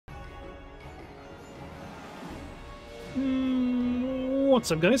What's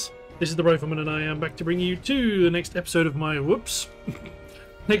up, guys? This is the Rifleman, and I am back to bring you to the next episode of my... Whoops.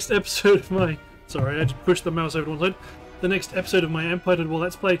 Next episode of my... Sorry, I just pushed the mouse over to one side. The next episode of my Empire War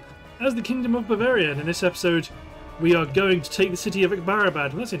Let's Play as the Kingdom of Bavaria. And in this episode, we are going to take the city of Bavaria.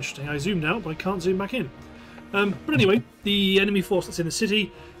 That's interesting. I zoomed out, but I can't zoom back in. But anyway, the enemy force that's in the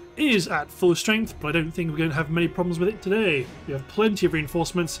city is at full strength, but I don't think we're going to have many problems with it today. We have plenty of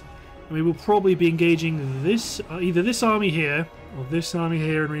reinforcements, and we will probably be engaging this, either this army here, or this army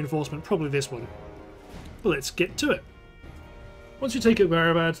here in reinforcement, probably this one. But let's get to it. Once you take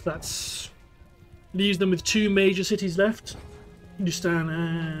Bavaria, that's leaves them with two major cities left, Hindustan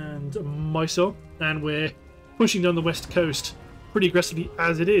and Mysore, and we're pushing down the west coast pretty aggressively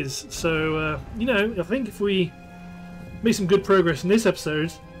as it is. So, you know, I think if we make some good progress in this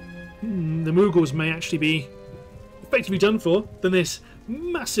episode, the Mughals may actually be effectively done for. Then this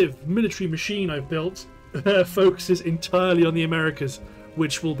massive military machine I've built focuses entirely on the Americas,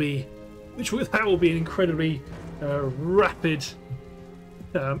 that will be an incredibly rapid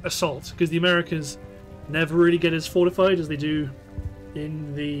assault, because the Americas never really get as fortified as they do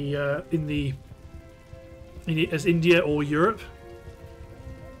as India or Europe.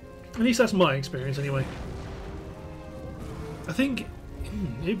 At least that's my experience, anyway. I think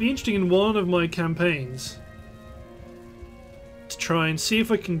it'd be interesting in one of my campaigns to try and see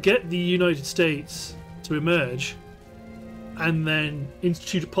if I can get the United States to emerge and then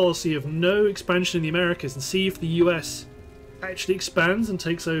institute a policy of no expansion in the Americas, and see if the US actually expands and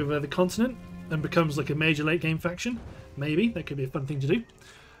takes over the continent and becomes like a major late game faction. Maybe that could be a fun thing to do.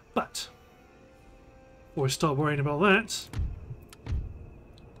 But before I start worrying about that,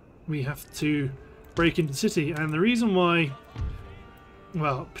 we have to break into the city. And the reason why,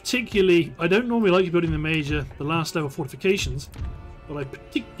 well, particularly, I don't normally like building the last level fortifications, but I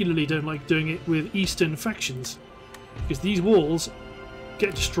particularly don't like doing it with eastern factions, because these walls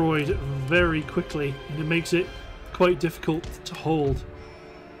get destroyed very quickly and it makes it quite difficult to hold.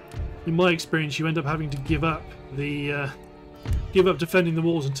 In my experience, you end up having to give up defending the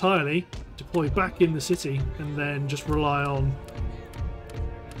walls entirely, deploy back in the city, and then just rely on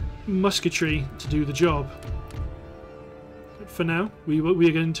musketry to do the job. But for now, we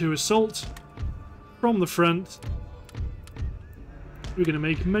are going to assault from the front. We're going to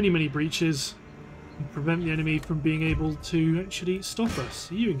make many breaches and prevent the enemy from being able to actually stop us.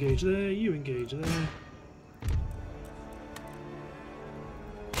 So you engage there, you engage there.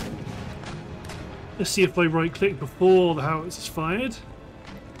 Let's see if I right click before the howitzer is fired,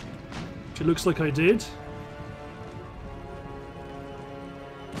 which it looks like I did.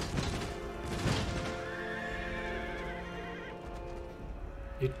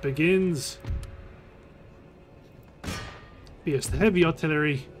 It begins. Yes, the heavy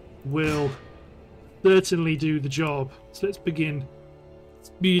artillery will certainly do the job. So let's begin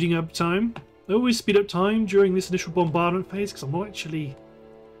speeding up time. I always speed up time during this initial bombardment phase because I'm not actually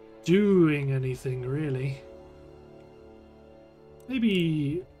doing anything really.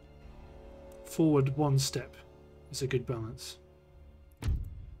 Maybe forward one step is a good balance.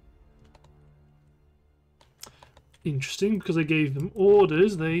 Interesting, because I gave them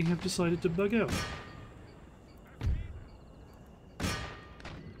orders, they have decided to bug out.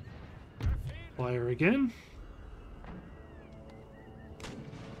 Fire again.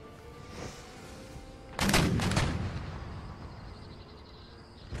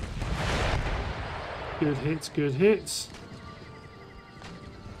 Good hits, good hits.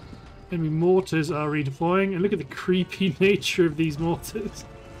 Enemy mortars are redeploying, and look at the creepy nature of these mortars.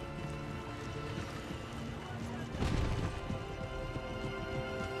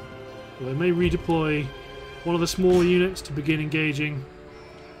 Well, they may redeploy one of the smaller units to begin engaging,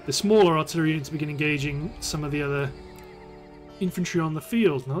 the smaller artillery unit to begin engaging some of the other infantry on the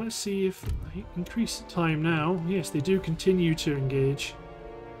field. Now let's see if I increase the time now. Yes, they do continue to engage.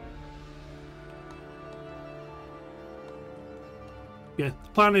 Yeah, the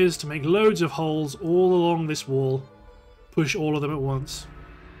plan is to make loads of holes all along this wall, push all of them at once.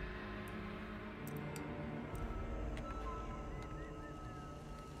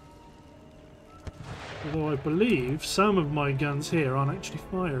 Although I believe some of my guns here aren't actually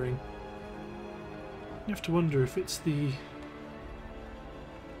firing. You have to wonder if it's the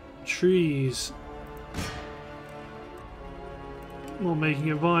trees not making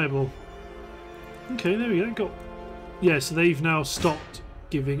it viable. Okay, there we go. Yeah, so they've now stopped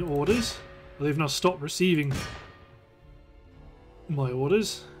giving orders. They've now stopped receiving my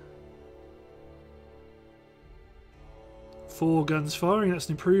orders. 4 guns firing, that's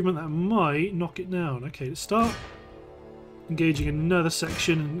an improvement. That might knock it down. Okay, let's start engaging another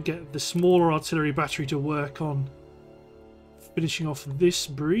section and get the smaller artillery battery to work on finishing off this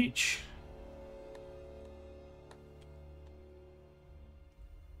breach.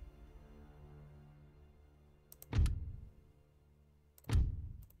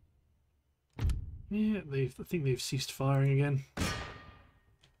 Yeah, I think they've ceased firing again.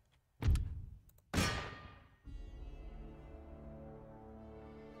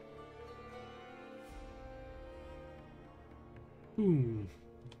 Boom.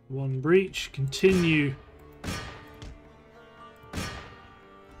 One breach. Continue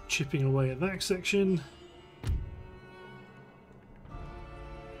chipping away at that section.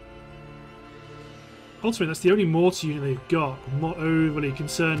 Ultimately, that's the only mortar unit they've got. I'm not overly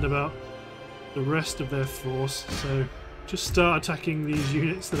concerned about the rest of their force, so just start attacking these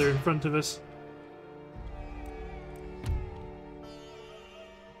units that are in front of us.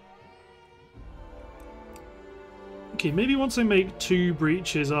 Okay, maybe once I make 2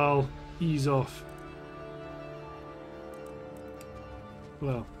 breaches I'll ease off.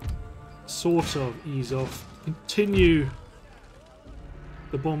 Well, sort of ease off. Continue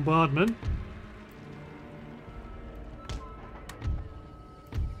the bombardment.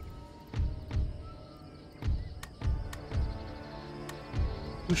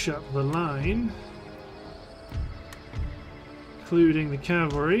 Push up the line, including the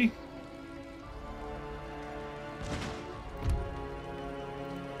cavalry.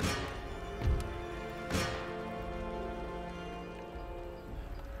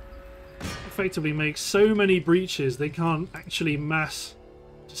 Effectively make so many breaches they can't actually mass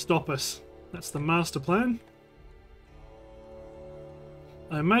to stop us. That's the master plan.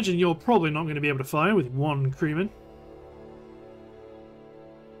 I imagine you're probably not going to be able to fire with 1 crewman.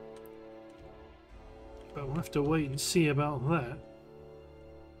 But we'll have to wait and see about that.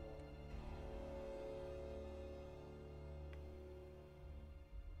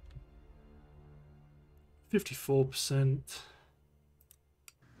 %54%.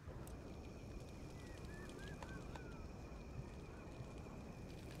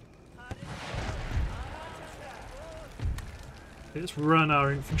 Let's run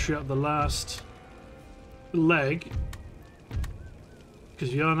our infantry up the last leg,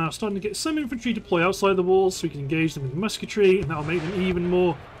 because we are now starting to get some infantry deploy outside the walls so we can engage them with musketry, and that'll make them even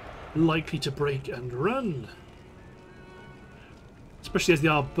more likely to break and run. Especially as they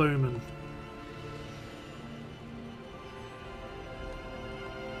are bowmen.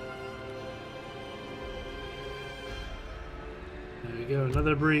 There we go,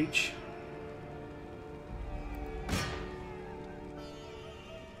 another breach.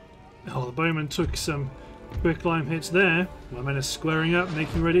 Oh, the bowmen took some quicklime hits there. My men are squaring up,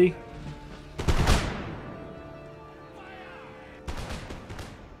 making ready.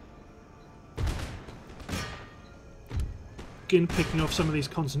 Again, picking off some of these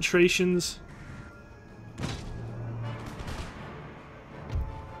concentrations.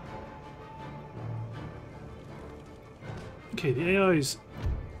 Okay, the AI is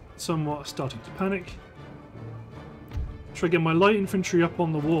somewhat starting to panic. Try to get my light infantry up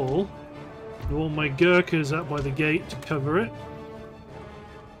on the wall. I want my Gurkhas up by the gate to cover it.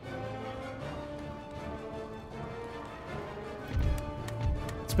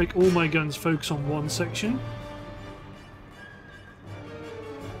 Let's make all my guns focus on one section.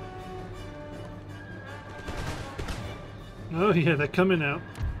 Oh yeah, they're coming out.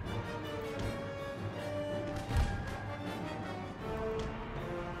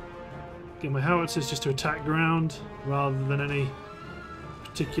 Get my howitzers just to attack ground rather than any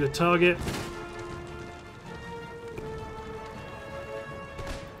particular target.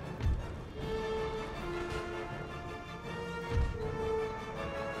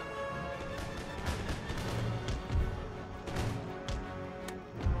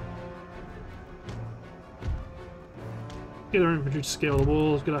 Get our infantry to scale the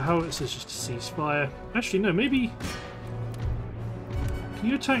walls, get our howitzers just to cease fire. Actually no, maybe... Can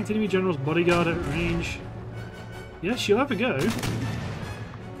you attack the enemy general's bodyguard at range? Yes, you'll have a go.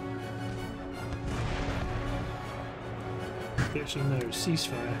 Actually no,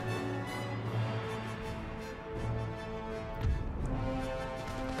 ceasefire.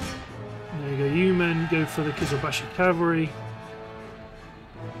 There you go, you men go for the Kizilbashi cavalry.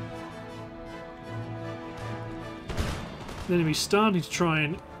 The enemy's starting to try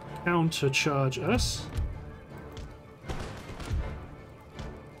and counter-charge us.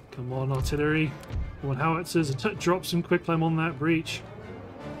 Come on, artillery. Come on, howitzers. Drop some quicklime on that breach.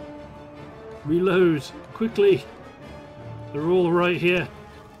 Reload, quickly. They're all right here.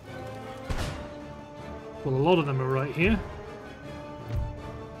 Well, a lot of them are right here.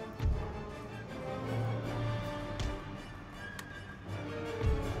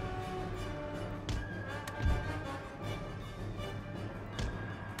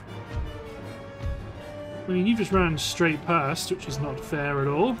 I mean, you just ran straight past, which is not fair at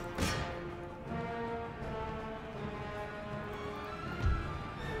all.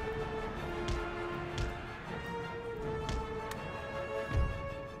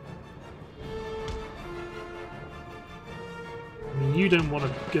 I mean, you don't want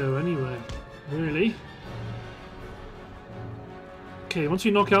to go anywhere, really. Okay, once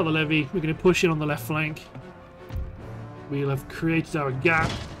we knock out the levy, we're going to push in on the left flank. We'll have created our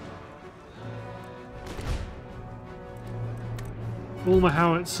gap. All my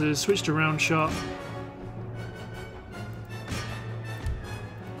howitzers switched to round shot.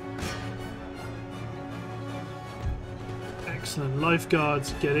 Excellent.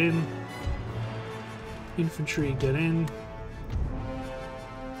 Lifeguards, get in. Infantry, get in.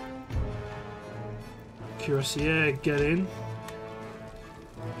 Cuirassier, get in.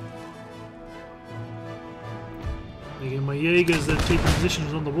 Again, my Jaegers are taking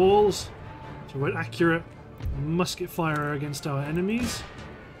positions on the walls. So we're accurate musket fire against our enemies.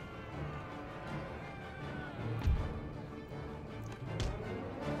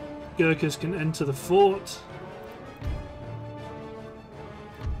 Gurkhas can enter the fort.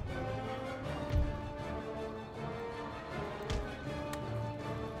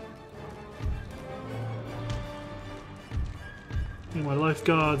 And my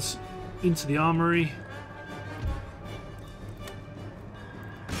lifeguards into the armory.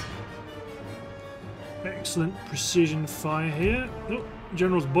 Excellent precision fire here. Oh,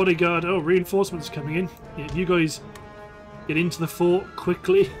 General's bodyguard. Oh, reinforcements coming in. Yeah, you guys get into the fort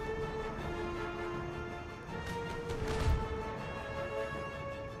quickly.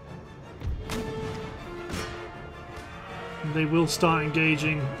 And they will start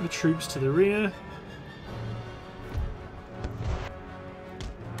engaging the troops to the rear.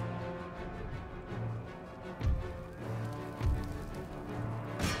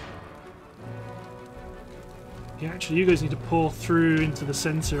 Yeah, actually, you guys need to pour through into the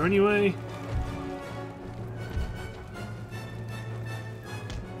center anyway.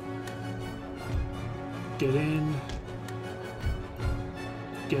 Get in.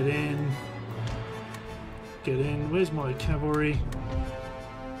 Get in. Get in. Where's my cavalry?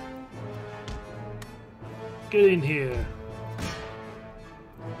 Get in here.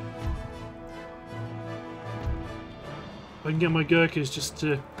 If I can get my Gurkhas just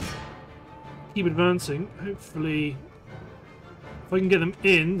to keep advancing. Hopefully, if I can get them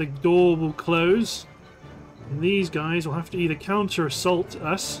in, the door will close. And these guys will have to either counter-assault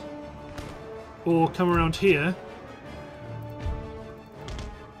us or come around here.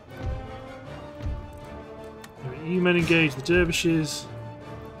 Right, you men engage the dervishes.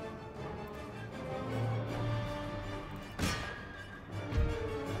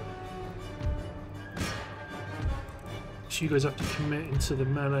 So you guys have to commit into the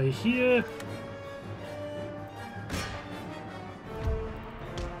melee here.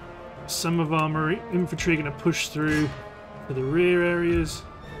 Some of our infantry are going to push through to the rear areas.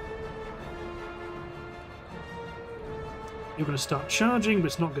 You're going to start charging, but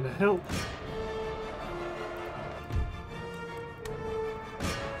it's not going to help.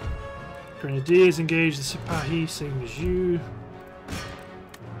 Grenadiers engage the Sipahi, same as you.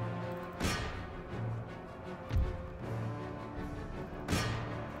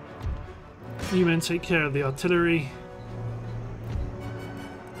 You men take care of the artillery.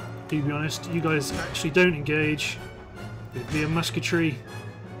 To be honest, you guys actually don't engage. It'd be a musketry.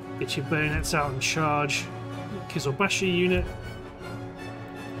 Get your bayonets out and charge. Kizobashi unit.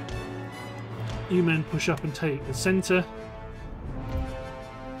 You men push up and take the centre.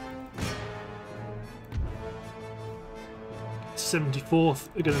 The 74th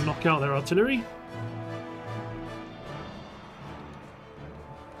are going to knock out their artillery.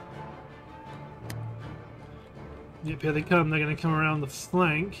 Yep, here they come. They're going to come around the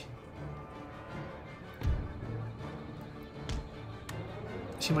flank.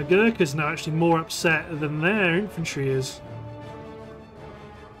 See, my Gurkhas now actually more upset than their infantry is.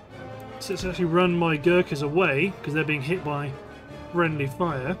 So let's actually run my Gurkhas away, because they're being hit by friendly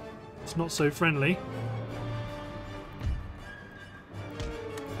fire. It's not so friendly.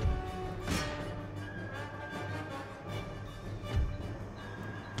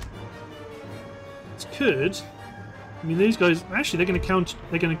 It's good. I mean, these guys actually they're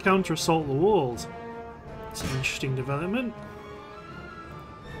going to counter assault the walls. It's an interesting development.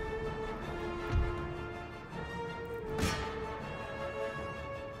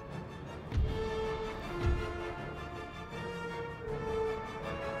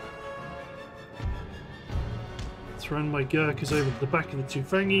 Let's run my Gurkhas over to the back of the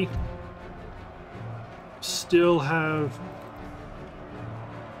Tufangi. Still have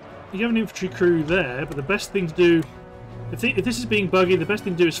You have an infantry crew there, but the best thing to do, if this is being buggy, the best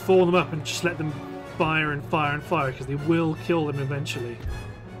thing to do is fall them up and just let them fire and fire and fire, because they will kill them eventually.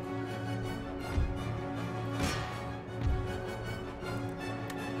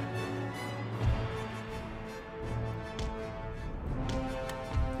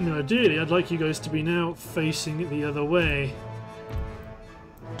 Now, ideally, I'd like you guys to be now facing the other way.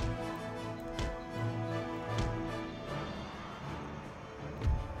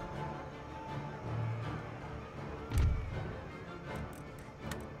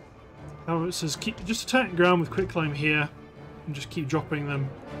 Oh, it says just attack ground with quick climb here, and just keep dropping them,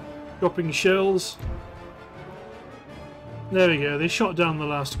 dropping shells. There we go. They shot down the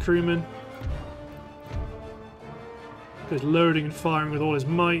last crewman. He's loading and firing with all his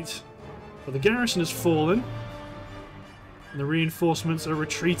might, but the garrison has fallen, and the reinforcements are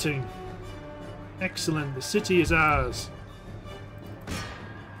retreating. Excellent. The city is ours.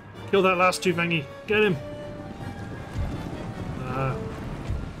 Kill that last Tuvangi. Get him.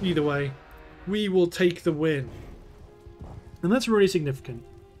 Either way, we will take the win. And that's really significant.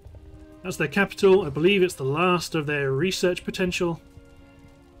 That's their capital. I believe it's the last of their research potential.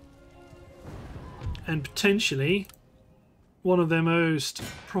 And potentially, one of their most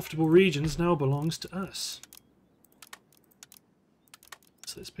profitable regions now belongs to us.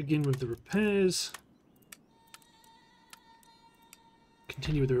 So let's begin with the repairs.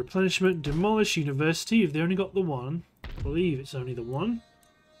 Continue with the replenishment. Demolish university. If they only got the one. I believe it's only the one.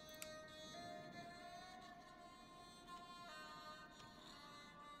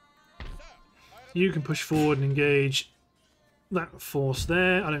 You can push forward and engage that force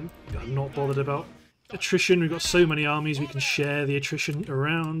there. I'm not bothered about attrition. We've got so many armies, we can share the attrition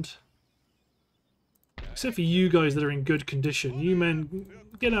around. Except for you guys that are in good condition. You men,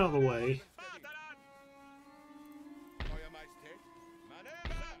 get out of the way.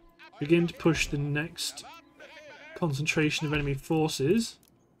 Begin to push the next concentration of enemy forces.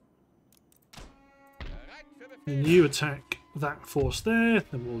 And you attack that force there,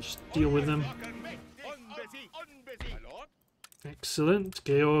 then we'll just deal with them. Excellent.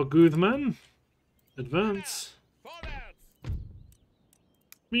 Georg Guthmann. Advance.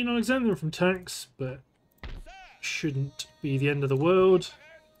 Mean I'll exempt them from tax, but shouldn't be the end of the world.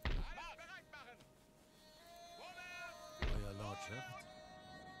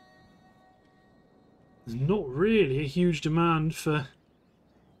 There's not really a huge demand for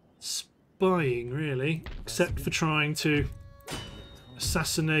spying, really, except for trying to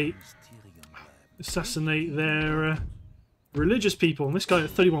assassinate their religious people. And this guy at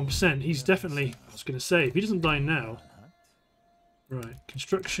 31%, he's definitely, I was going to say, if he doesn't die now. Right,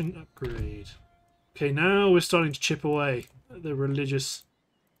 construction upgrade. Okay, now we're starting to chip away at their religious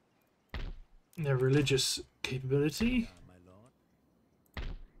capability.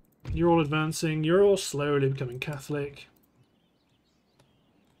 You're all advancing, you're all slowly becoming Catholic.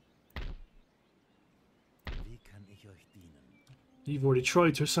 You've already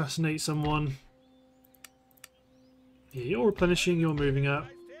tried to assassinate someone. Yeah, you're replenishing, you're moving up.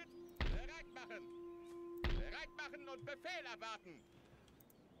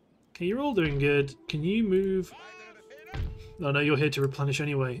 Okay, you're all doing good. Can you move? Oh no, you're here to replenish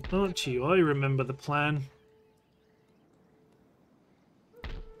anyway, aren't you? I remember the plan.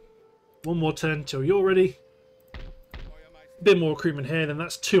 One more turn till you're ready. A bit more recruitment here, then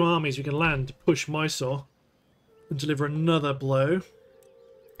that's 2 armies we can land to push Mysore and deliver another blow.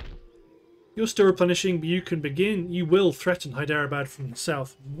 You're still replenishing, but you can begin. You will threaten Hyderabad from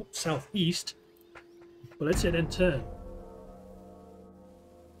southeast. But let's hit end turn.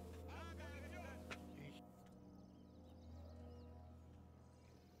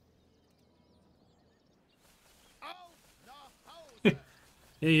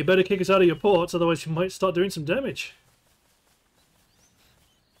 Yeah, you better kick us out of your ports, otherwise you might start doing some damage.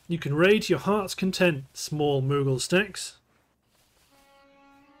 You can raid to your heart's content, small Mughal stacks.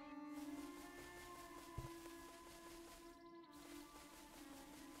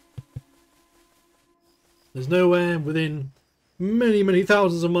 There's nowhere within many, many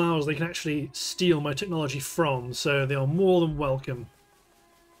thousands of miles they can actually steal my technology from, so they are more than welcome.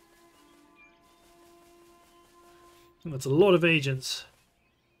 And that's a lot of agents.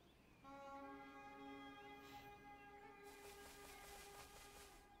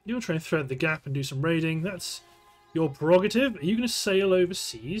 You'll try and thread the gap and do some raiding. That's your prerogative. Are you going to sail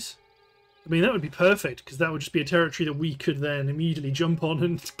overseas? I mean, that would be perfect, because that would just be a territory that we could then immediately jump on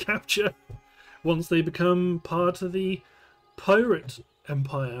and capture once they become part of the pirate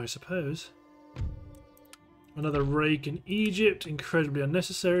empire, I suppose. Another rake in Egypt, incredibly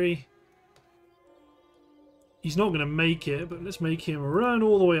unnecessary. He's not going to make it, but let's make him run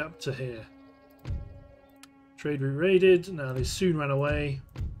all the way up to here. Trade route raided. Now they soon ran away.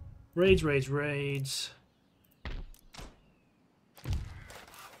 Raids, raids, raids.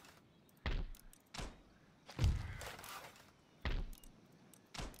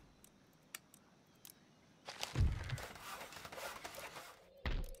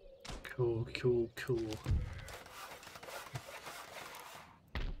 Cool, cool, cool.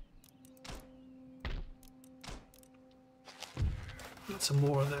 Get some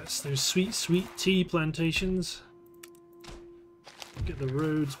more of this. Those sweet, sweet tea plantations. Get the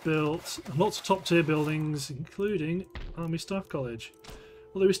roads built. And lots of top tier buildings, including Army Staff College.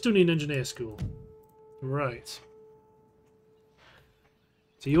 Although we still need an engineer school. Right.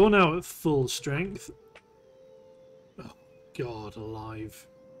 So you're now at full strength. Oh, God alive.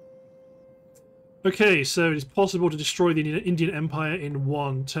 Okay, so it is possible to destroy the Indian Empire in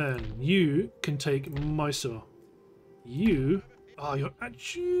one turn. You can take Mysore. You... Oh, you're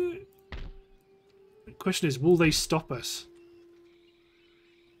actually... The question is, will they stop us?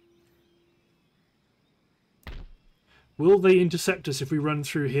 Will they intercept us if we run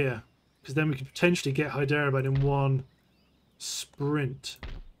through here? Because then we could potentially get Hyderabad in one sprint.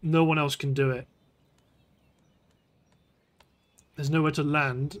 No one else can do it. There's nowhere to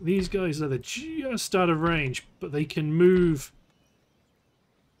land. These guys, they're just out of range, but they can move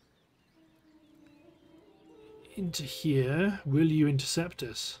into here. Will you intercept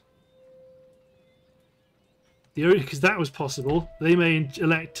us? The only because that was possible. They may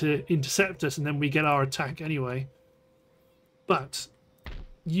elect to intercept us, and then we get our attack anyway. But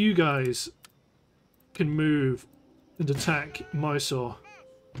you guys can move and attack Mysore.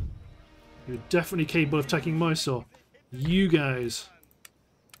 You're definitely capable of attacking Mysore. You guys,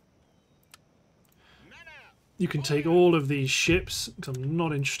 you can take all of these ships, because I'm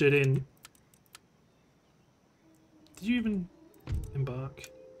not interested in... Did you even embark?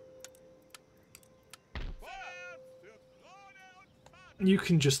 You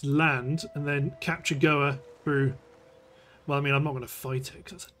can just land and then capture Goa through... Well, I mean, I'm not going to fight it,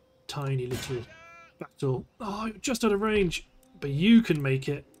 because it's a tiny little battle. Oh, you're just out of range. But you can make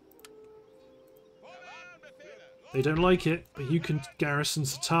it. They don't like it, but you can garrison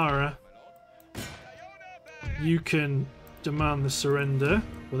Satara. You can demand the surrender.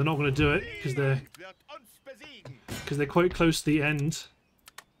 Well, they're not going to do it because they're quite close to the end.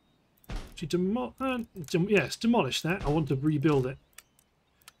 Yes, demolish that. I want to rebuild it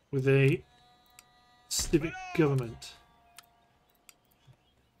with a civic government.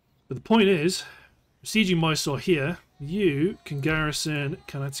 But the point is, besieging Mysore here, you can garrison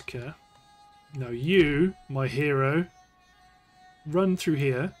Karnataka. Now you, my hero, run through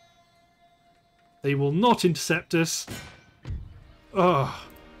here. They will not intercept us. Oh,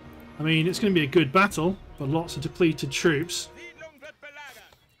 I mean, it's going to be a good battle, but lots of depleted troops.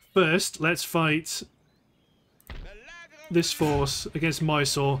 First, let's fight this force against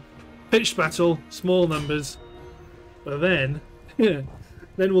Mysore. Pitched battle, small numbers. But then, then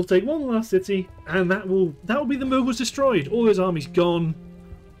we'll take one last city, and that will be the Mughals destroyed. All those armies gone.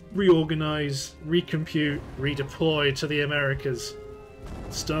 Reorganize, recompute, redeploy to the Americas.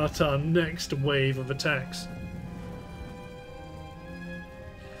 Start our next wave of attacks.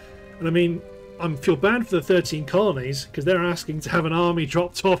 And I mean, I feel bad for the 13 colonies because they're asking to have an army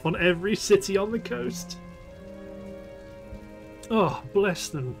dropped off on every city on the coast. Oh, bless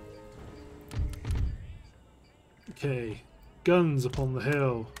them. Okay, guns upon the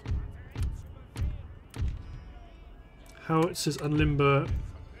hill. Howitzers unlimber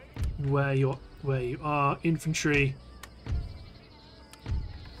where you are. Infantry,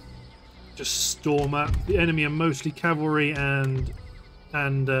 just storm up. The enemy are mostly cavalry and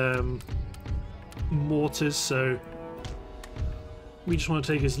mortars, so we just want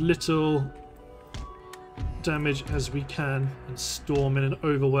to take as little damage as we can and storm in and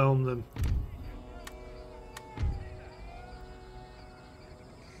overwhelm them.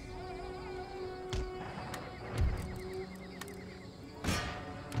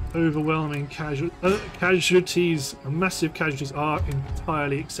 Overwhelming casualties, massive casualties are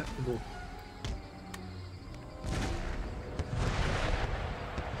entirely acceptable.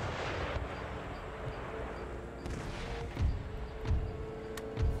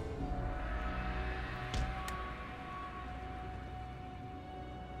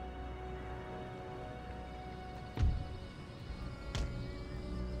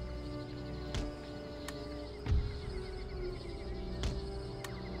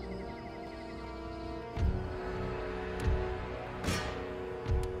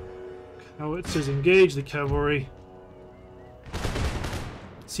 Howitzers engage the cavalry.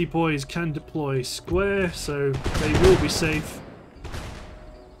 Sepoys can deploy square, so they will be safe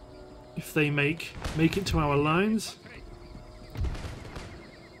if they make it to our lines.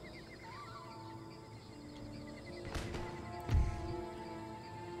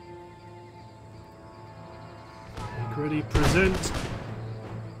 Make ready, present,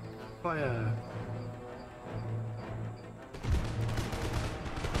 fire.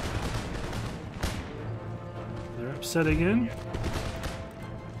 They're upset again.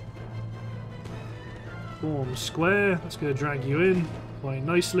 Form square. That's going to drag you in quite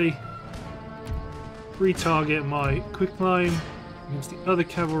nicely. Retarget my quicklime against the other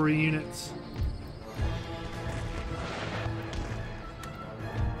cavalry units.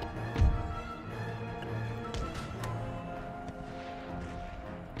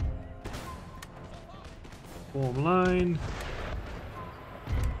 Form line.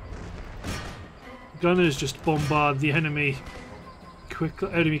 Gunners just bombard the enemy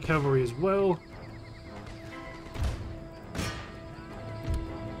cavalry as well.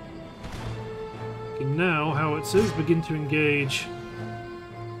 Now howitzers begin to engage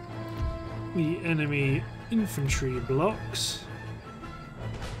the enemy infantry blocks.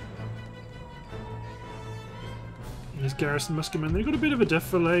 These garrison musketmen, they've got a bit of a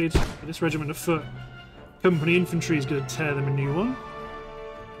defilade, but this regiment of foot company infantry is going to tear them a new one.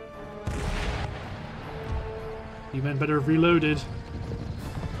 You men better have reloaded.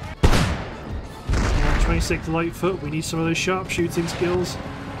 26th Lightfoot, we need some of those sharpshooting skills.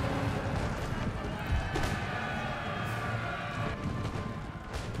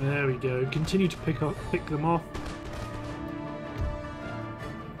 There we go. Continue to pick them off.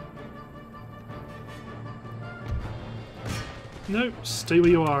 No, stay where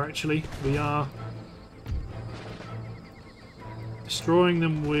you are actually. We are destroying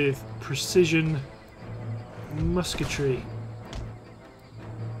them with precision musketry.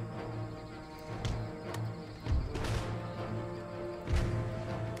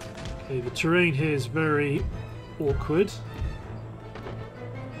 Okay, the terrain here is very awkward.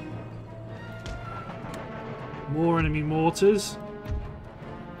 More enemy mortars.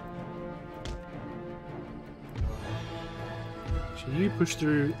 So you push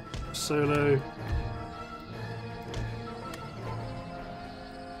through solo.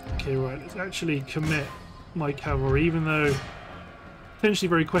 Okay, right, let's actually commit my cavalry, even though potentially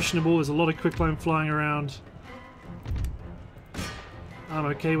very questionable. There's a lot of quicklime flying around. I'm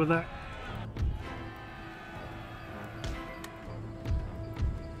okay with that.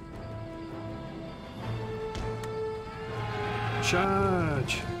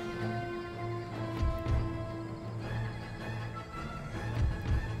 Charge!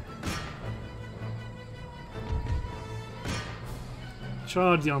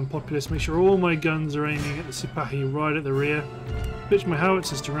 Charge the armed populace, make sure all my guns are aiming at the Sipahi right at the rear. Pitch my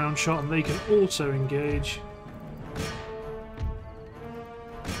howitzers to round shot and they can also engage.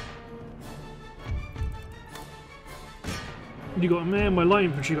 You got a man, my light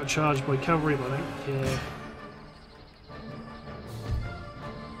infantry got charged by cavalry, but I don't care.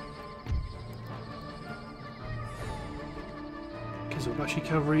 Zobashi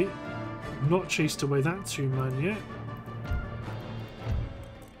cavalry not chased away that two-man yet.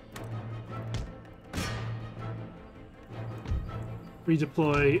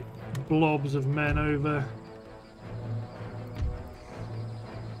 Redeploy blobs of men over.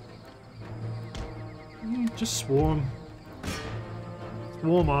 Just swarm.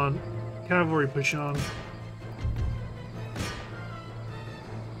 Swarm on. Cavalry push on.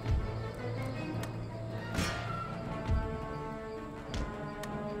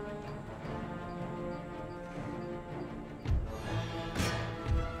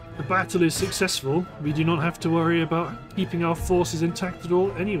 The battle is successful. We do not have to worry about keeping our forces intact at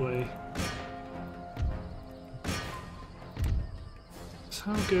all anyway. So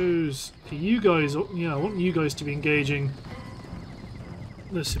how it goes for you guys? Yeah, I want you guys to be engaging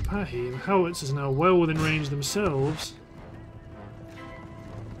the Sipahi. The howitzers are now well within range themselves.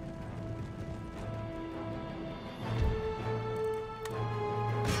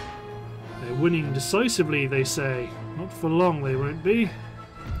 They're winning decisively, they say. Not for long they won't be.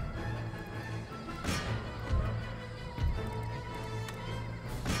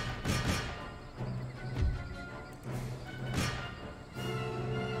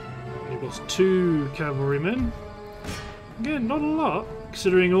 Two cavalrymen. Again, not a lot,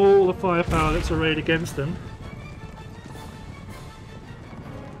 considering all the firepower that's arrayed against them.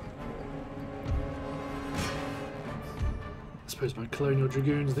 I suppose my colonial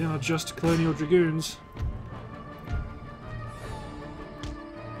dragoons, they are just colonial dragoons.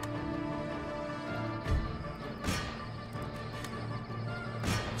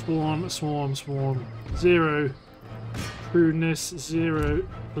 Swarm, swarm, swarm. 0 prudence, 0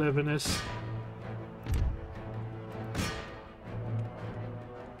 cleverness.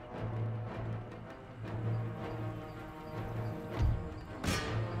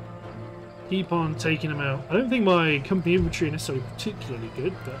 Keep on taking them out. I don't think my company infantry are necessarily particularly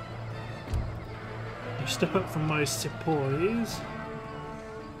good, but you step up from my sepoys.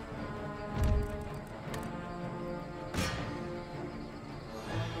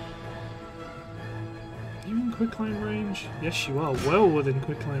 Are you in quicklime range? Yes, you are. Well within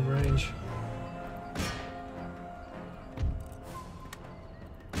quicklime range.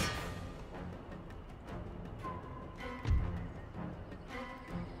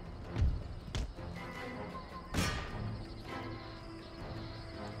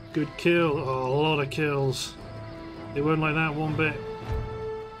 Good kill. Oh, a lot of kills. They weren't like that one bit.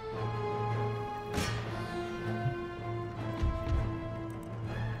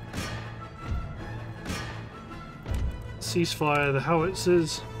 Ceasefire the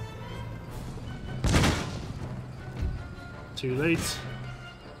howitzers. Too late.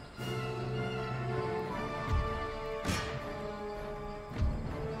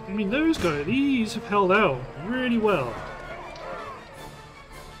 I mean, those guys, these have held out really well.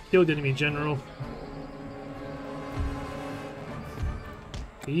 Killed the enemy general.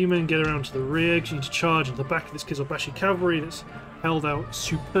 You men get around to the rear because you need to charge into the back of this Kizobashi cavalry that's held out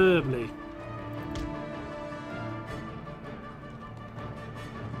superbly.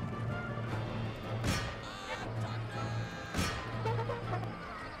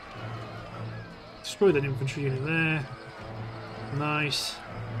 Destroy that infantry unit there. Nice.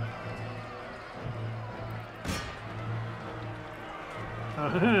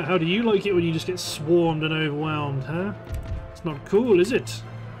 How do you like it when you just get swarmed and overwhelmed, huh? It's not cool, is it?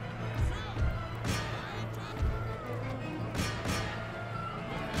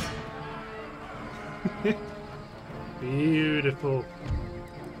 Beautiful.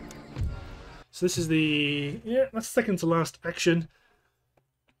 So this is the... yeah, that's second to last action.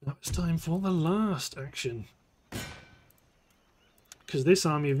 Now it's time for the last action. Because this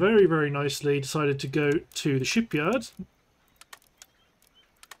army very, very nicely decided to go to the shipyard.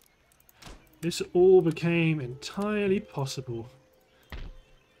 This all became entirely possible.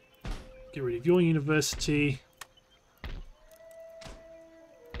 Get rid of your university.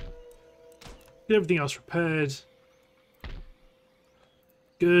 Get everything else repaired.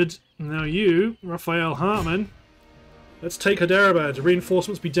 Good. Now you, Raphael Hartmann, let's take Hyderabad.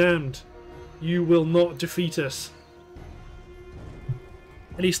 Reinforcements be damned. You will not defeat us.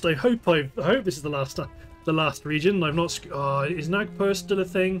 At least I hope this is the last region. I've not. Is Nagpur still a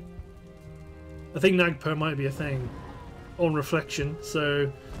thing? I think Nagpur might be a thing on reflection, so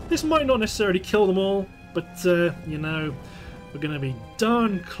this might not necessarily kill them all, but you know, we're going to be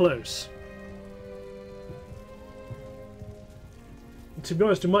darn close. And to be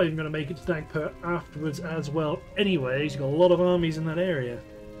honest, we might even going to make it to Nagpur afterwards as well. Anyways, you've got a lot of armies in that area.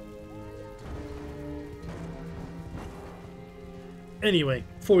 Anyway,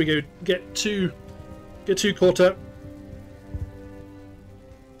 before we go get too caught up.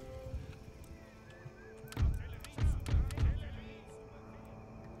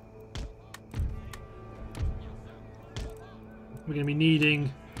 We're going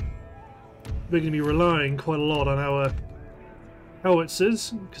to be relying quite a lot on our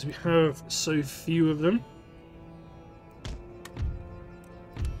howitzers because we have so few of them.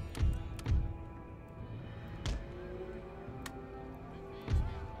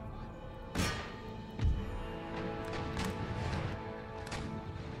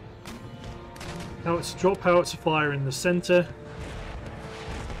 Drop howitzer fire in the center.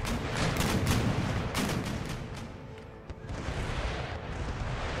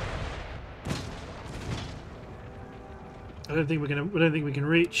 I don't think we can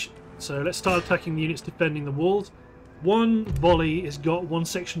reach. So let's start attacking the units defending the walls. One volley has got one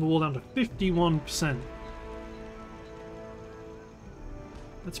section of the wall down to 51%.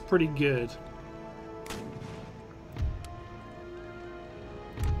 That's pretty good.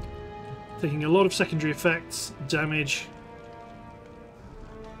 Taking a lot of secondary effects, damage,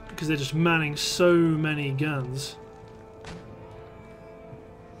 because they're just manning so many guns.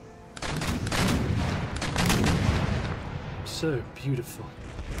 So beautiful.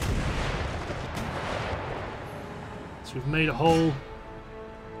 So we've made a hole.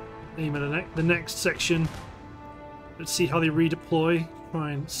 Aim at the next section. Let's see how they redeploy.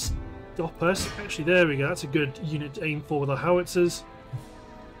 Try and stop us. Actually, there we go. That's a good unit to aim for with our howitzers.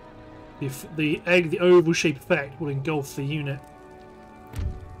 The oval shape effect will engulf the unit.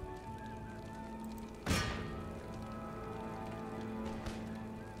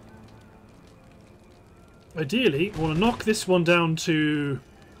 Ideally, I want to knock this one down to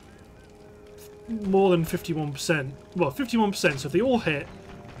more than 51%. Well, 51%, so if they all hit,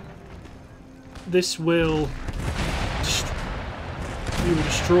 this will... we will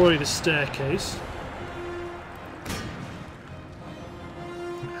destroy the staircase.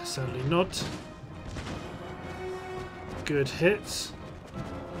 Sadly not. Good hits.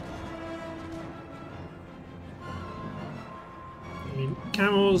 I mean,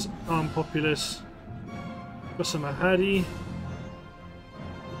 camels aren't populous. Got some Mahadi,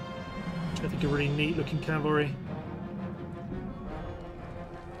 which I think are really neat looking cavalry.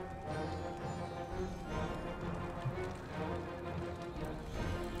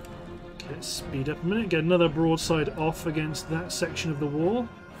 Okay, let's speed up a minute, get another broadside off against that section of the wall.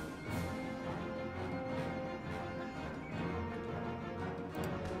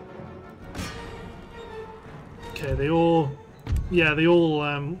 Okay, they all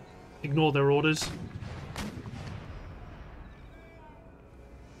ignore their orders.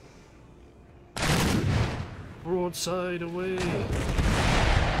 Broadside away.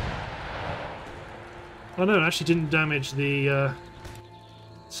 Oh no, it actually didn't damage the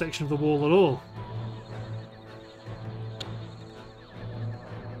section of the wall at all.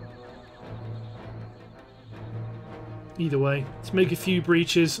 Either way, let's make a few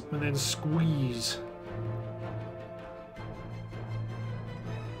breaches and then squeeze.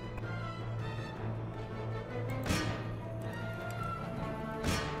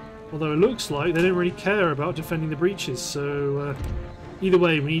 Although it looks like they don't really care about defending the breaches, so either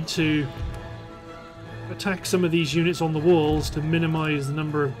way we need to attack some of these units on the walls to minimise the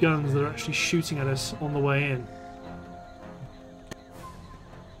number of guns that are actually shooting at us on the way in.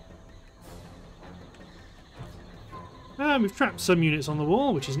 And we've trapped some units on the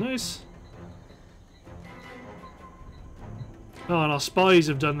wall, which is nice. Oh, and our spies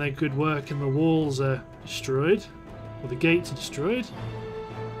have done their good work and the walls are destroyed, or the gates are destroyed.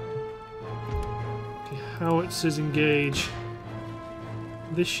 Howitzers engage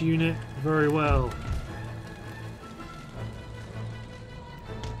this unit very well.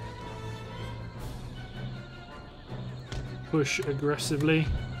 Push aggressively.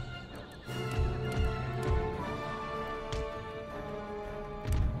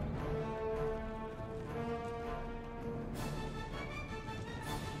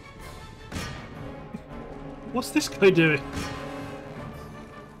 What's this guy doing?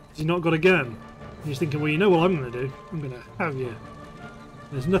 Has he not got a gun? He's thinking, well, you know what I'm going to do? I'm going to have you.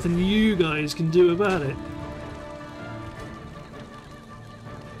 There's nothing you guys can do about it.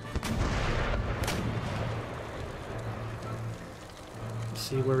 Let's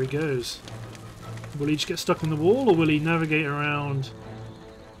see where he goes. Will he just get stuck on the wall, or will he navigate around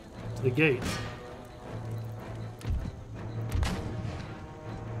to the gate?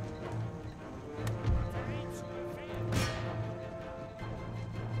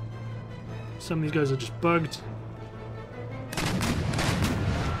 Some of these guys are just bugged.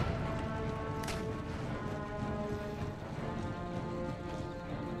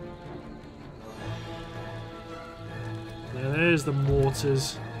 There's the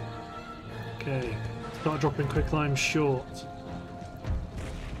mortars. Okay, start dropping quicklime short.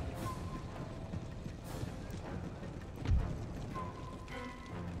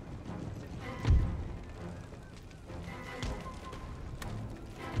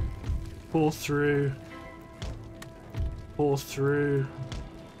 Pour through. Pour through.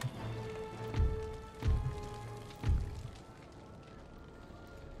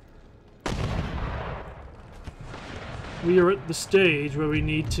 We are at the stage where we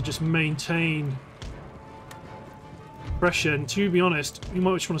need to just maintain pressure, and to be honest, you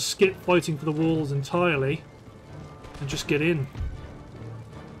might just want to skip fighting for the walls entirely and just get in.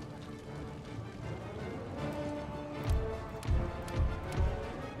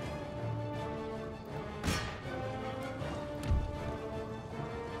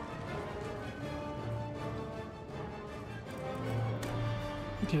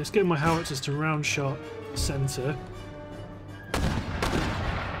 Okay, let's get my howitzers to round shot centre.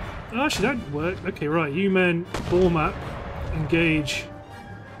 Oh, actually, that would work. Okay, right. You men form up, engage.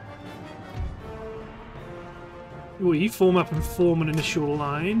 Well, you form up and form an initial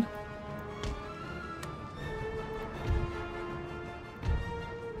line.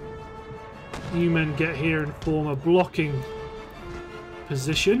 You men get here and form a blocking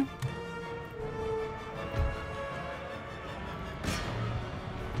position.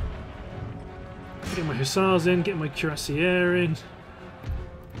 Get my hussars in, get my cuirassiers in.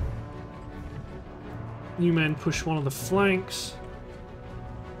 You men push one of the flanks.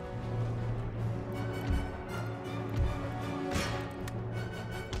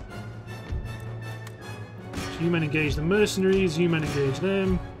 You men engage the mercenaries, you men engage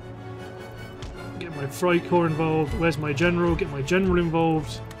them. Get my Freikorps involved. Where's my general? Get my general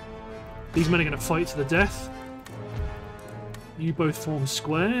involved. These men are going to fight to the death. You both form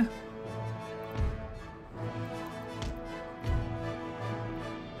square.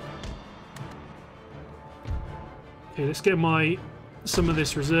 Okay, let's get some of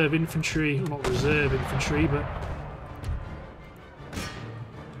this reserve infantry, well, not reserve infantry, but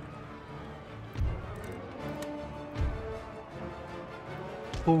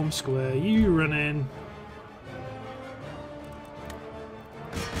form square. You run in.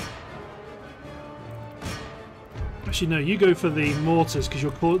 Actually, no, you go for the mortars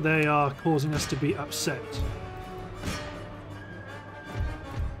because they are causing us to be upset.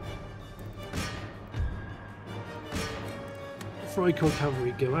 Freikorps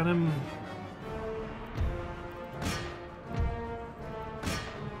cavalry, go at him.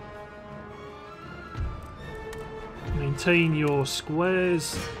 Maintain your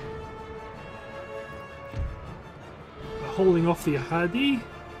squares. We're holding off the Ahadi.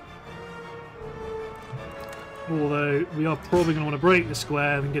 Although we are probably going to want to break the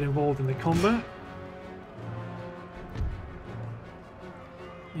square and get involved in the combat.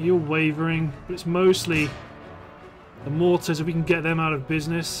 You're wavering, but it's mostly the mortars, if we can get them out of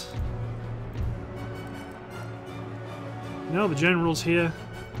business. Now the general's here.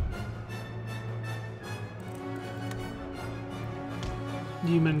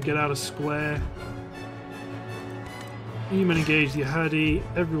 You men get out of square. You men engage the Ahadi.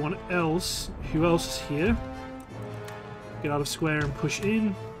 Everyone else, who else is here? Get out of square and push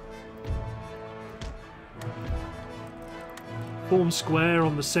in. Form square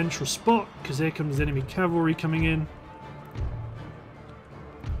on the central spot, because here comes enemy cavalry coming in.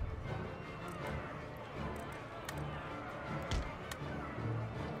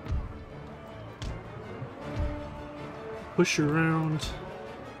 Push around.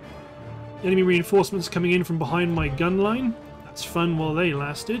 Enemy reinforcements coming in from behind my gun line. That's fun while they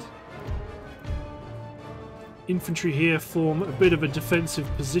lasted. Infantry here form a bit of a defensive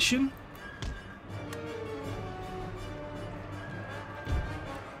position.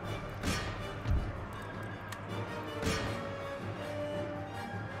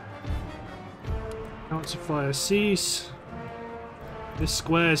 Counter fire cease. This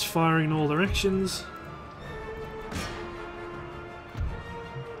square is firing in all directions.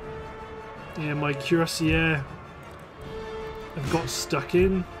 Yeah, my cuirassiers have got stuck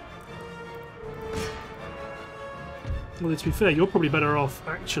in. Well, to be fair, you're probably better off,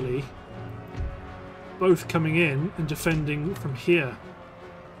 actually, both coming in and defending from here.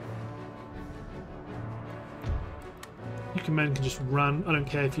 You men can just run. I don't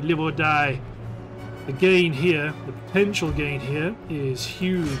care if you live or die. The gain here, the potential gain here, is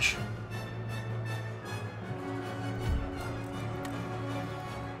huge.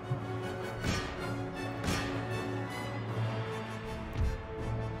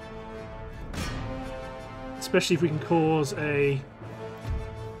 Especially if we can cause a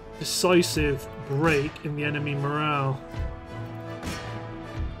decisive break in the enemy morale.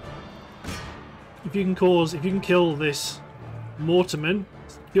 If you can kill this mortarman,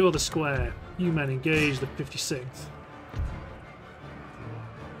 secure the square. You men engage the 56th.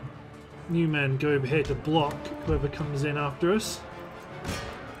 You men go over here to block whoever comes in after us.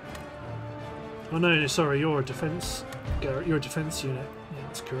 Oh no, sorry, you're a defense. You're a defense unit. Yeah,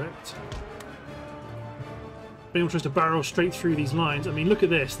 that's correct. If anyone tries to barrel straight through these lines, I mean, look at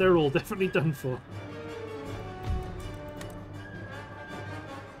this. They're all definitely done for.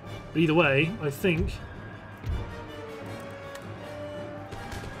 But either way, I think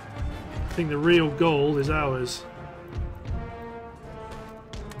the real goal is ours.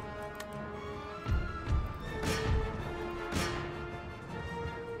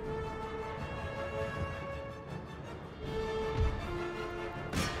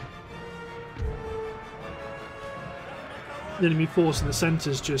 The enemy force in the centre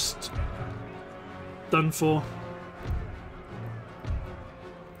is just done for.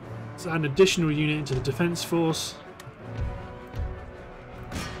 Let's add an additional unit into the defence force.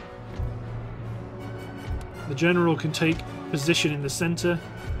 The general can take position in the centre.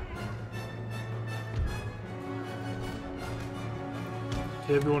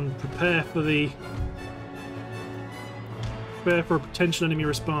 Okay, everyone prepare for a potential enemy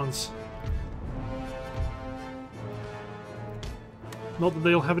response. Not that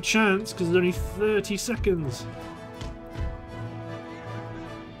they'll have a chance, because there's only 30 seconds.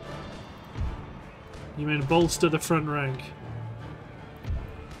 You mean bolster the front rank.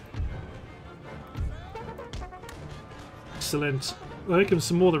 Excellent. Well, here comes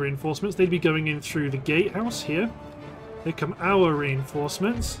some more of the reinforcements. They'd be going in through the gatehouse here. Here come our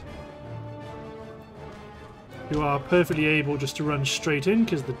reinforcements, who are perfectly able just to run straight in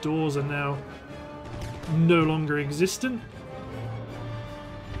because the doors are now no longer existent.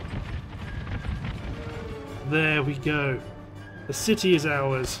 There we go. The city is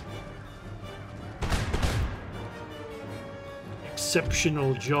ours.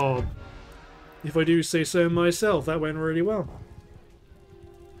 Exceptional job. If I do say so myself, that went really well.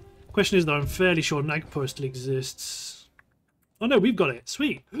 Question is though, I'm fairly sure Nagpur still exists. Oh no, we've got it.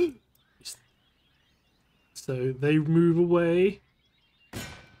 Sweet. So they move away.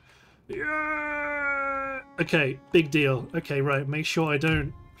 Yeah! Okay, big deal. Okay, right. Make sure I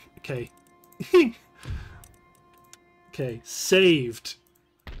don't. Okay. Okay, saved.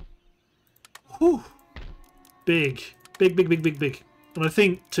 Whew. Big. Big, big, big, big, big. And I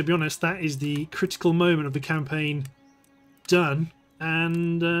think, to be honest, that is the critical moment of the campaign done.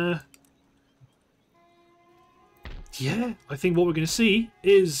 And, yeah, I think what we're going to see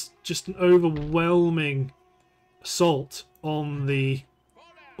is just an overwhelming assault on the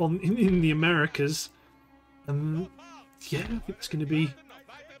in the Americas. And, yeah, I think it's going to be...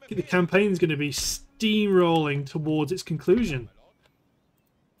 I think the campaign's going to be steamrolling towards its conclusion.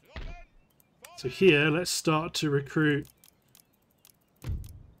 So here, let's start to recruit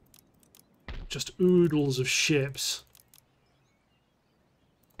just oodles of ships.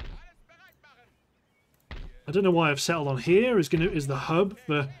 I don't know why I've settled on here is the hub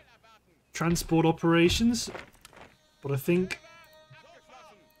for transport operations, but I think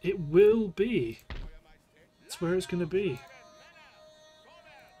it will be. That's where it's going to be.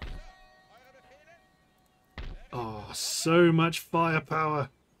 Oh, so much firepower.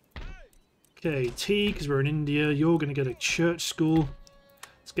 Okay, T, because we're in India, you're going to get a church school.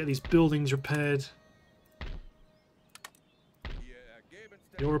 Let's get these buildings repaired.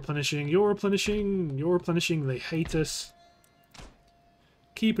 You're replenishing, you're replenishing, you're replenishing. They hate us.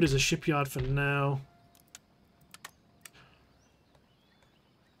 Keep it as a shipyard for now.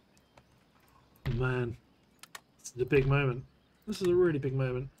 Man, this is a big moment. This is a really big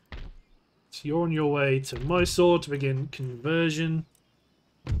moment. So you're on your way to Mysore to begin conversion.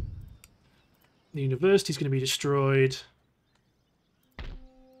 The university's going to be destroyed.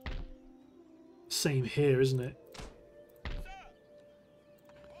 Same here, isn't it?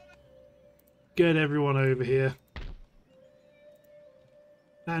 Get everyone over here.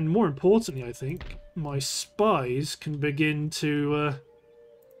 And more importantly, I think, my spies can begin to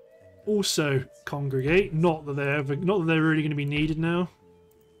also congregate. Not that they're really going to be needed now.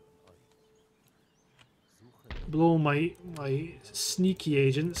 But all my sneaky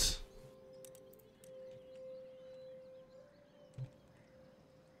agents.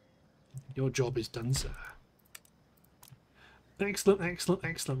 Your job is done, sir. Excellent, excellent,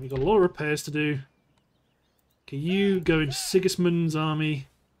 excellent. We've got a lot of repairs to do. Okay, you go into Sigismund's army.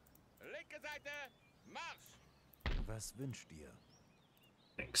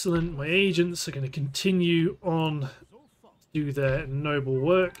 Excellent. My agents are going to continue on to do their noble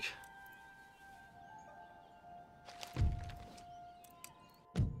work.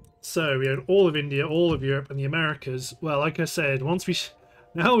 So we own all of India, all of Europe, and the Americas. Well, like I said,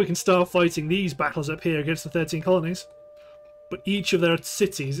 now we can start fighting these battles up here against the 13 colonies. But each of their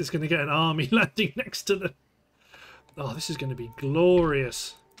cities is going to get an army landing next to them. Oh, this is going to be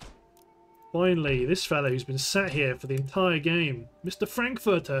glorious. Finally, this fellow who's been sat here for the entire game, Mr.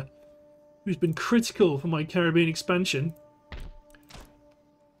 Frankfurter, who's been critical for my Caribbean expansion.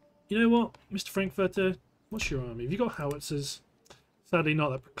 You know what, Mr. Frankfurter? What's your army? Have you got howitzers? Sadly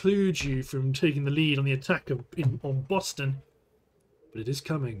not. That precludes you from taking the lead on the attack on Boston. But it is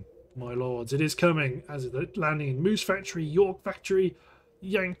coming. My lords, it is coming, as is the landing in Moose Factory, York Factory,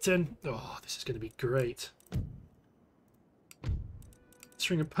 Yankton. Oh, this is going to be great.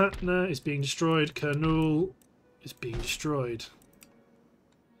 Sringapatna is being destroyed. Kurnool is being destroyed.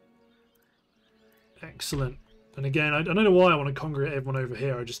 Excellent. And again, I don't know why I want to congregate everyone over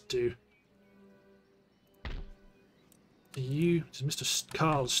here, I just do. Does Mr.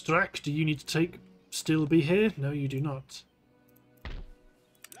 Karl Strack, do you need to still be here? No, you do not.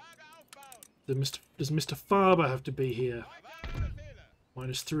 Does Mr. Faber have to be here?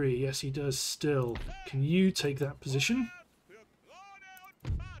 -3. Yes, he does still. Can you take that position?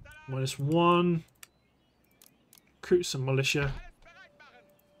 -1. Recruit some militia.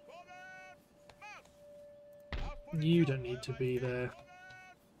 You don't need to be there.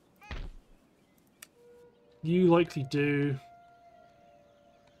 You likely do.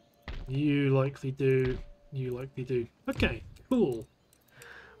 You likely do. You likely do. Okay, cool.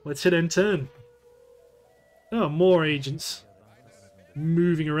 Let's hit end turn. Oh, more agents.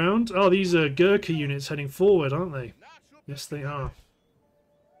 moving around. Oh, these are Gurkha units heading forward, aren't they? Yes, they are.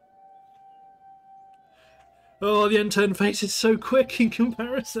 Oh, the end-turn phase is so quick in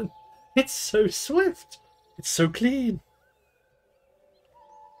comparison. It's so swift. It's so clean.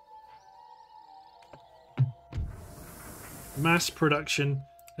 Mass production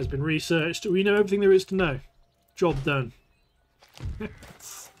has been researched. We know everything there is to know. Job done.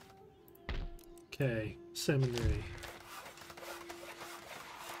 Okay, seminary.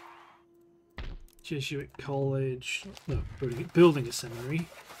 Jesuit college. No, building a seminary.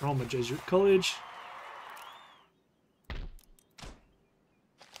 From a Jesuit college.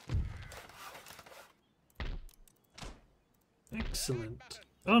 Excellent.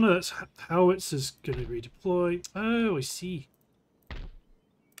 Oh no, that's howitzers going to redeploy. Oh, I see.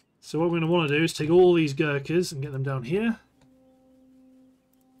 So what we're going to want to do is take all these Gurkhas and get them down here.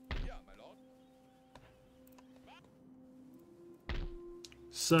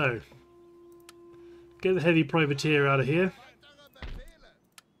 So, get the heavy privateer out of here.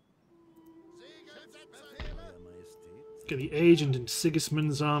 Get the agent in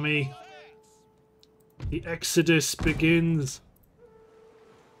Sigismund's army. The exodus begins.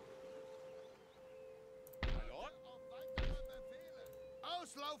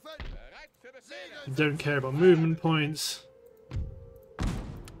 Don't care about movement points.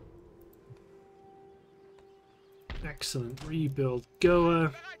 Excellent. Rebuild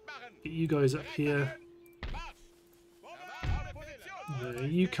Goa. Get you guys up here. No,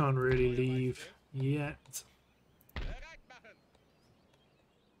 you can't really leave yet.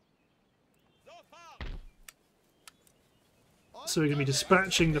 So we're going to be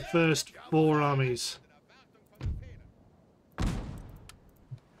dispatching the first 4 armies.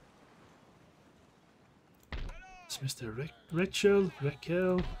 It's Mr.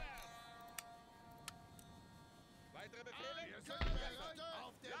 Rekel.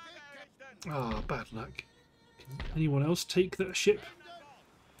 Ah, bad luck. Can anyone else take that ship?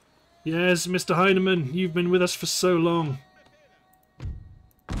 Yes, Mr. Heinemann, you've been with us for so long.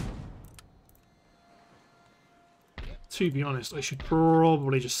 To be honest, I should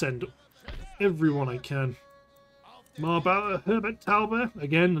probably just send everyone I can. Marbauer, Herbert Tauber,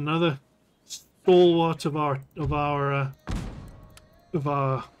 again another stalwart of our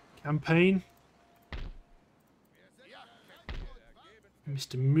campaign.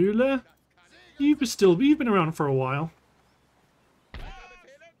 Mr. Müller, you've been around for a while.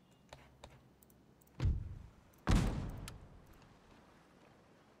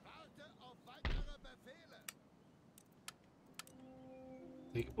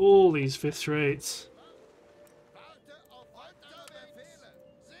 Take all these 5th rates.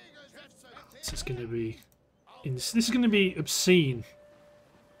 This is going to be obscene.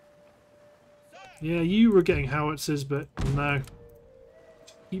 Yeah, you were getting howitzers, but no.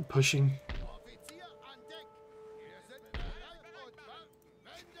 Keep pushing.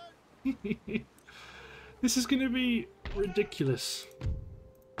 This is going to be ridiculous.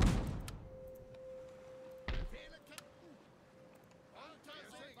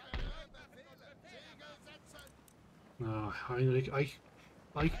 Oh, Heinrich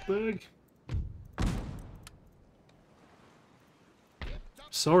Eichberg.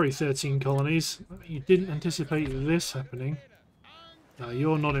 Sorry, 13 colonies. You didn't anticipate this happening.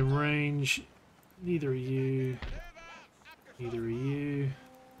 You're not in range. Neither are you. Neither are you.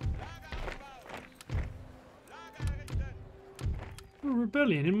 Oh,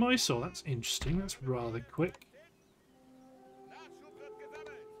 rebellion in Mysore. That's interesting. That's rather quick.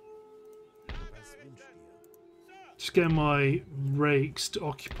 Just get my rakes to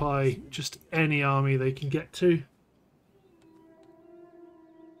occupy just any army they can get to.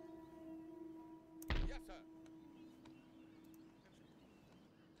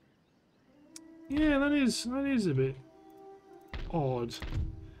 Yeah, that is a bit odd.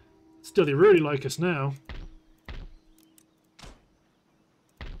 Still, they really like us now.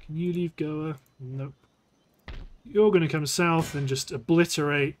 Can you leave Goa? Nope. You're going to come south and just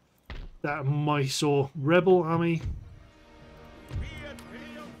obliterate that Mysore rebel army.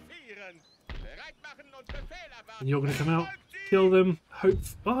 And you're going to come out, kill them.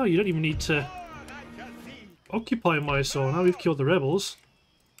 Oh, you don't even need to occupy Mysore. Now we've killed the rebels.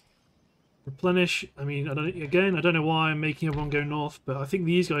 Replenish. I mean, I don't know why I'm making everyone go north, but I think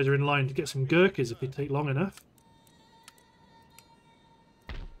these guys are in line to get some Gurkhas if they take long enough.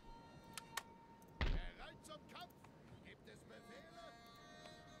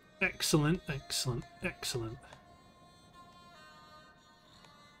 Excellent, excellent, excellent.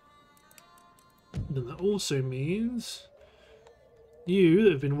 Then that also means you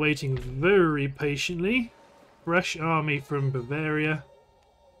that have been waiting very patiently fresh army from Bavaria.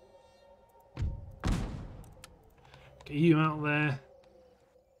 Get you out there.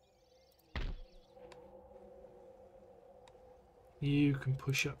 You can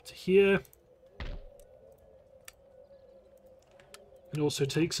push up to here. And also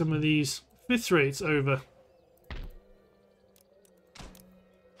take some of these 5th rates over.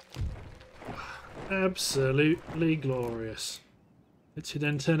 Absolutely glorious. Let's hit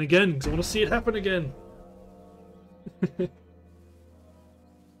N10 again, because I want to see it happen again.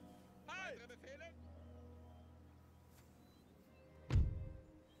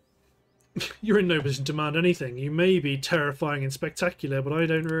 You're in no position to demand anything. You may be terrifying and spectacular, but I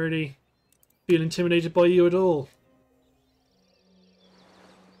don't really feel intimidated by you at all.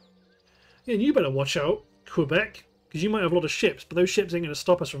 Yeah, and you better watch out, Quebec, because you might have a lot of ships, but those ships ain't going to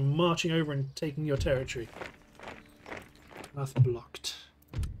stop us from marching over and taking your territory. Path blocked.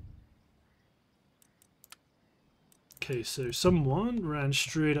 Okay, so someone ran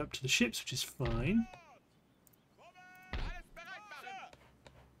straight up to the ships, which is fine.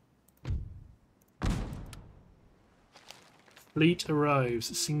 Fleet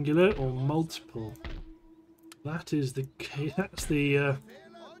arrives, singular or multiple. That is the that's the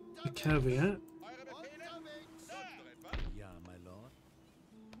caveat.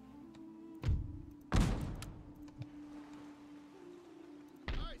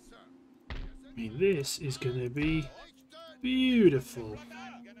 I mean, this is going to be beautiful.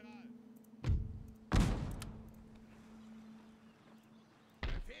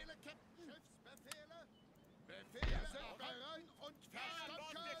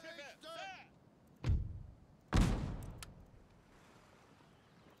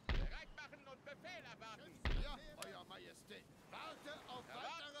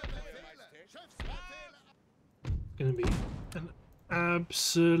 Going to be an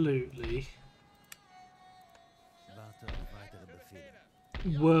absolutely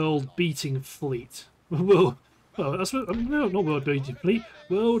world-beating fleet. Well, that's what, no, not world-beating fleet.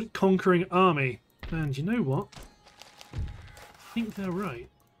 World-conquering army. And you know what? I think they're right.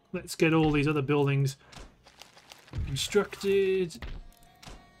 Let's get all these other buildings constructed.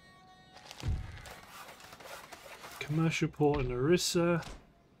 Commercial port in Orissa.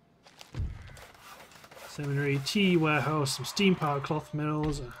 Seminary, tea warehouse, some steam power cloth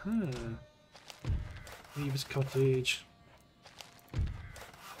mills. Aha. Weaver's cottage.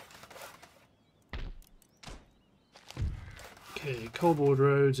 Okay, Coalboard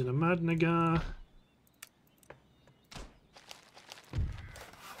roads in Ahmadnagar.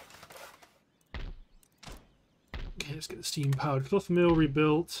 Okay, let's get the steam powered cloth mill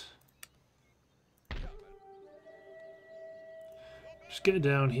rebuilt. Just get it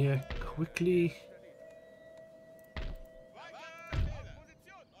down here quickly.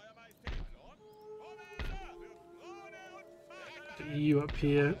 Get you up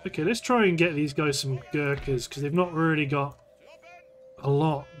here. Okay, let's try and get these guys some Gurkhas, because they've not really got a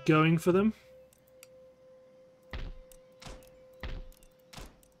lot going for them.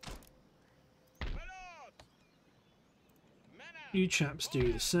 You chaps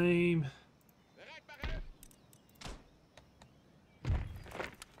do the same. I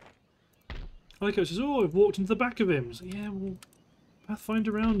like how it says, oh, I've walked into the back of him. So, yeah, well, pathfind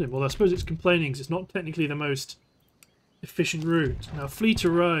around him. Well, I suppose it's complaining because it's not technically the most efficient route. Now, fleet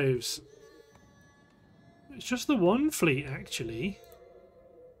arrives. It's just the one fleet, actually.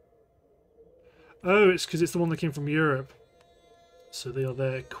 Oh, it's because it's the one that came from Europe. So they are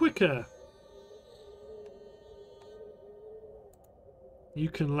there quicker. You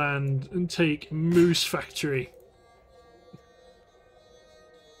can land and take Moose Factory.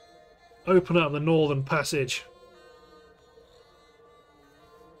 Open up the Northern Passage.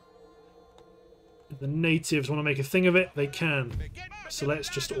 If the natives want to make a thing of it, they can. So let's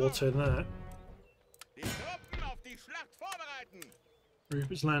just auto that.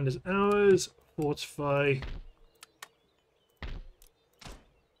 Rupert's Land is ours. Fortify.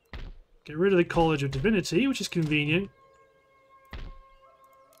 Get rid of the College of Divinity, which is convenient.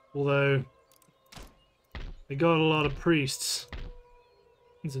 Although, they got a lot of priests.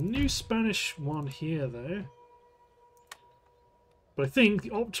 There's a new Spanish one here, though. But I think the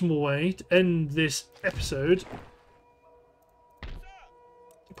optimal way to end this episode,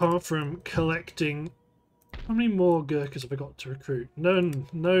 apart from collecting... How many more Gurkhas have I got to recruit? None.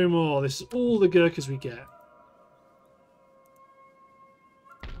 No more. This is all the Gurkhas we get.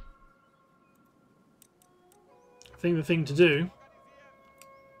 I think the thing to do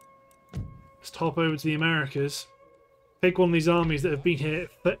is hop over to the Americas, pick one of these armies that have been here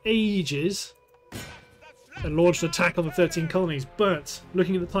for ages, and launch an attack on the 13 colonies. But,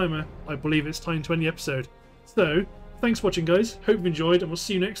 looking at the timer, I believe it's time to end the episode. So, thanks for watching, guys. Hope you've enjoyed, and we'll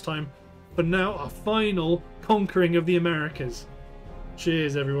see you next time. For now, our final conquering of the Americas.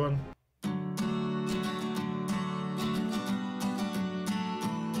 Cheers, everyone.